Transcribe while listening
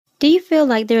Do you feel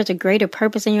like there's a greater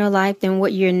purpose in your life than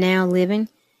what you're now living?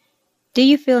 Do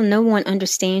you feel no one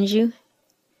understands you?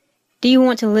 Do you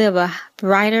want to live a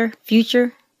brighter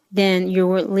future than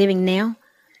you're living now?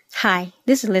 Hi,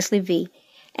 this is Leslie V,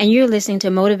 and you're listening to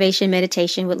Motivation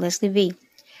Meditation with Leslie V.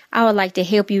 I would like to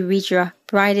help you reach your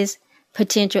brightest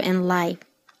potential in life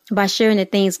by sharing the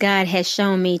things God has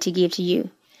shown me to give to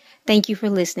you. Thank you for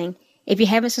listening. If you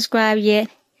haven't subscribed yet,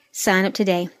 sign up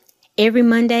today. Every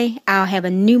Monday, I'll have a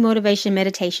new motivation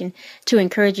meditation to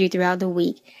encourage you throughout the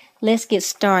week. Let's get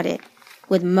started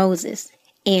with Moses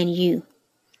and you.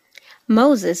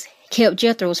 Moses kept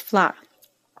Jethro's flock.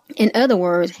 In other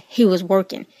words, he was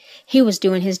working. He was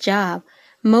doing his job.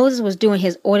 Moses was doing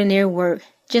his ordinary work,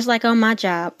 just like on my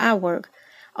job, I work.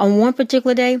 On one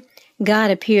particular day,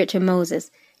 God appeared to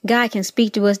Moses. God can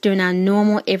speak to us during our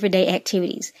normal everyday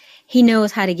activities. He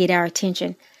knows how to get our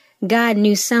attention. God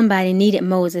knew somebody needed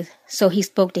Moses, so he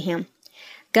spoke to him.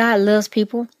 God loves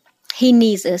people. He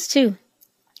needs us too.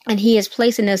 And he is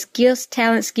placing us gifts,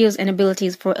 talents, skills, and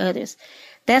abilities for others.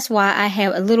 That's why I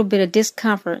have a little bit of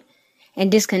discomfort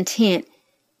and discontent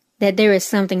that there is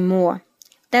something more.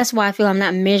 That's why I feel I'm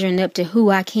not measuring up to who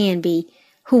I can be,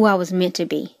 who I was meant to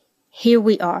be. Here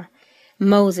we are,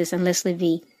 Moses and Leslie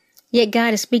V. Yet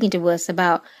God is speaking to us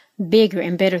about bigger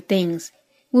and better things.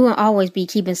 We won't always be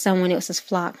keeping someone else's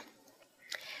flock.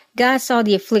 God saw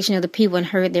the affliction of the people and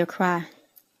heard their cry.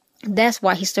 That's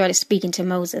why he started speaking to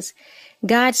Moses.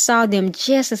 God saw them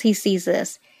just as he sees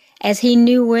us. As he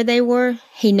knew where they were,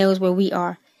 he knows where we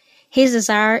are. His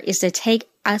desire is to take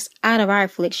us out of our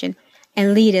affliction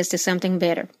and lead us to something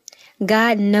better.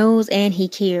 God knows and he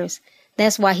cares.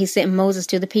 That's why he sent Moses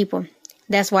to the people.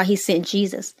 That's why he sent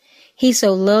Jesus. He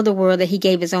so loved the world that he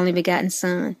gave his only begotten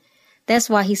son. That's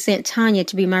why he sent Tanya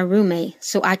to be my roommate,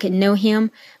 so I could know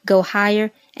him, go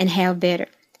higher, and have better.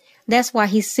 That's why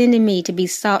he's sending me to be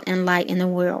salt and light in the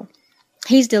world.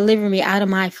 He's delivering me out of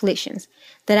my afflictions,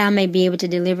 that I may be able to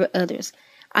deliver others.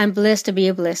 I'm blessed to be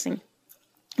a blessing.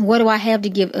 What do I have to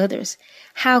give others?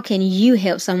 How can you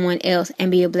help someone else and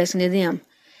be a blessing to them?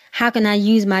 How can I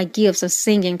use my gifts of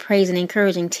singing, praising,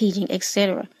 encouraging, teaching,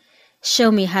 etc.?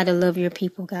 Show me how to love your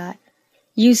people, God.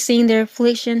 You've seen their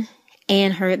affliction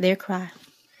and heard their cry.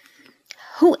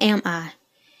 Who am I?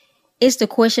 It's the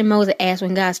question Moses asked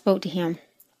when God spoke to him.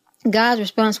 God's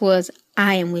response was,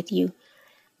 I am with you.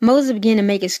 Moses began to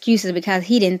make excuses because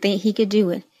he didn't think he could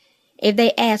do it. If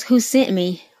they ask who sent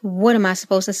me, what am I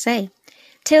supposed to say?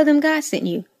 Tell them God sent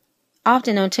you.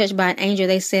 Often on Touched by an Angel,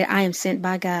 they said, I am sent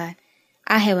by God.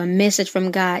 I have a message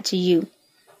from God to you.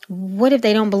 What if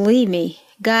they don't believe me?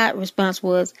 God's response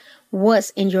was, what's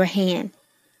in your hand?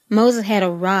 Moses had a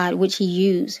rod which he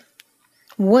used.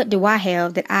 What do I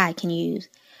have that I can use?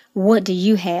 What do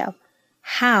you have?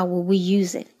 How will we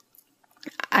use it?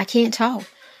 I can't talk.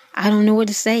 I don't know what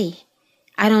to say.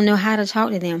 I don't know how to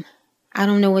talk to them. I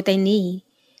don't know what they need.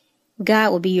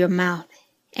 God will be your mouth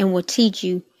and will teach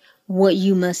you what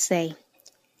you must say.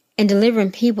 In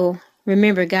delivering people,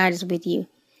 remember God is with you.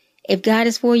 If God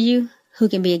is for you, who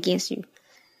can be against you?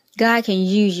 God can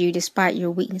use you despite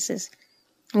your weaknesses.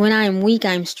 When I am weak,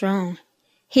 I am strong.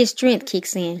 His strength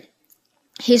kicks in.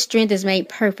 His strength is made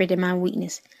perfect in my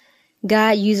weakness.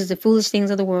 God uses the foolish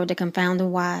things of the world to confound the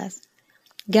wise.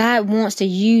 God wants to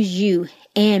use you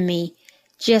and me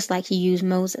just like he used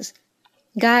Moses.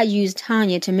 God used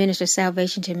Tanya to minister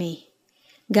salvation to me.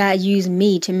 God used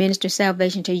me to minister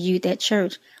salvation to youth at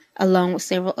church, along with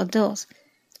several adults.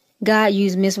 God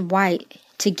used Miss White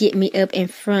to get me up in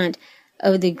front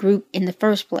of the group in the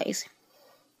first place.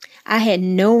 I had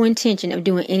no intention of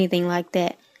doing anything like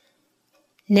that.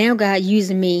 Now God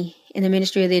uses me in the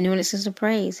ministry of the Anointed Sister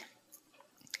Praise.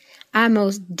 I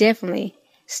most definitely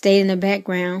stayed in the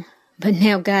background, but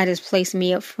now God has placed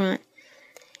me up front.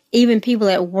 Even people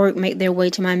at work make their way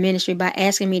to my ministry by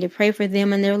asking me to pray for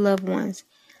them and their loved ones.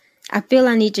 I feel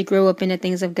I need to grow up in the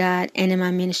things of God and in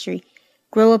my ministry.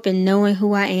 Grow up in knowing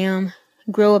who I am.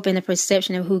 Grow up in the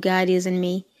perception of who God is in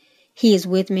me. He is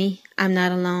with me. I'm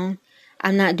not alone.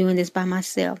 I'm not doing this by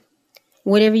myself.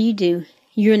 Whatever you do,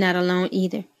 you're not alone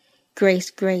either.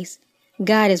 Grace, grace.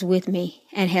 God is with me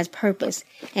and has purpose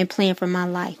and plan for my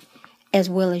life, as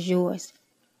well as yours.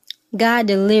 God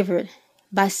delivered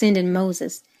by sending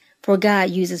Moses, for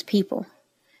God uses people.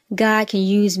 God can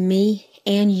use me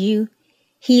and you.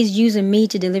 He is using me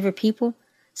to deliver people.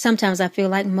 Sometimes I feel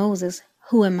like Moses.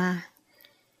 Who am I?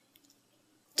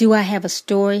 Do I have a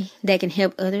story that can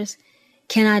help others?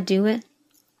 Can I do it?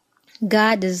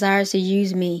 God desires to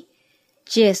use me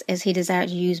just as he desired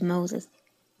to use Moses.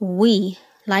 We,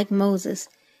 like Moses,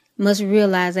 must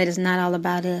realize that it's not all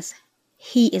about us.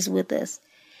 He is with us.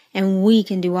 and we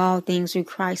can do all things through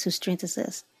Christ who strengthens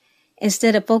us.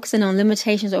 Instead of focusing on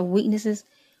limitations or weaknesses,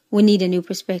 we need a new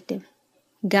perspective.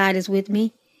 God is with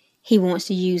me. He wants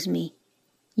to use me.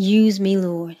 Use me,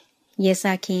 Lord. Yes,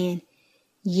 I can.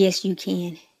 Yes, you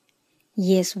can.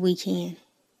 Yes, we can.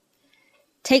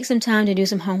 Take some time to do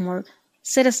some homework.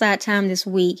 Set aside time this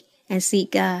week and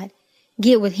seek God.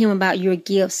 Get with Him about your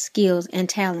gifts, skills, and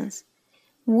talents.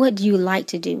 What do you like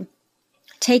to do?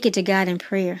 Take it to God in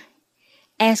prayer.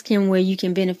 Ask Him where you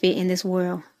can benefit in this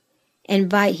world.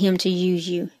 Invite Him to use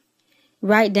you.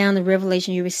 Write down the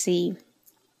revelation you receive.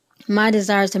 My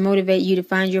desire is to motivate you to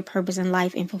find your purpose in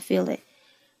life and fulfill it.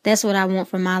 That's what I want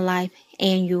for my life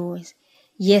and yours.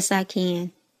 Yes, I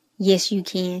can. Yes, you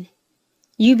can.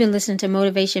 You've been listening to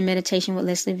Motivation Meditation with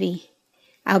Leslie V.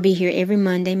 I'll be here every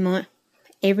Monday,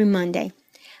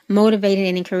 motivating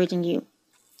and encouraging you.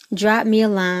 Drop me a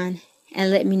line and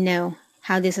let me know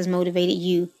how this has motivated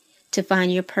you to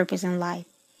find your purpose in life.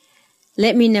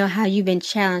 Let me know how you've been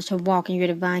challenged to walk in your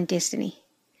divine destiny.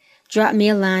 Drop me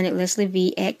a line at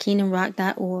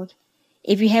lesliev@kingdomrock.org.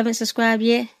 If you haven't subscribed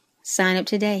yet, sign up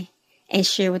today and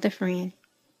share with a friend.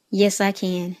 Yes, I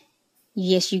can.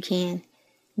 Yes, you can.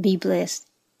 Be blessed.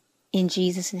 In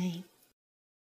Jesus' name.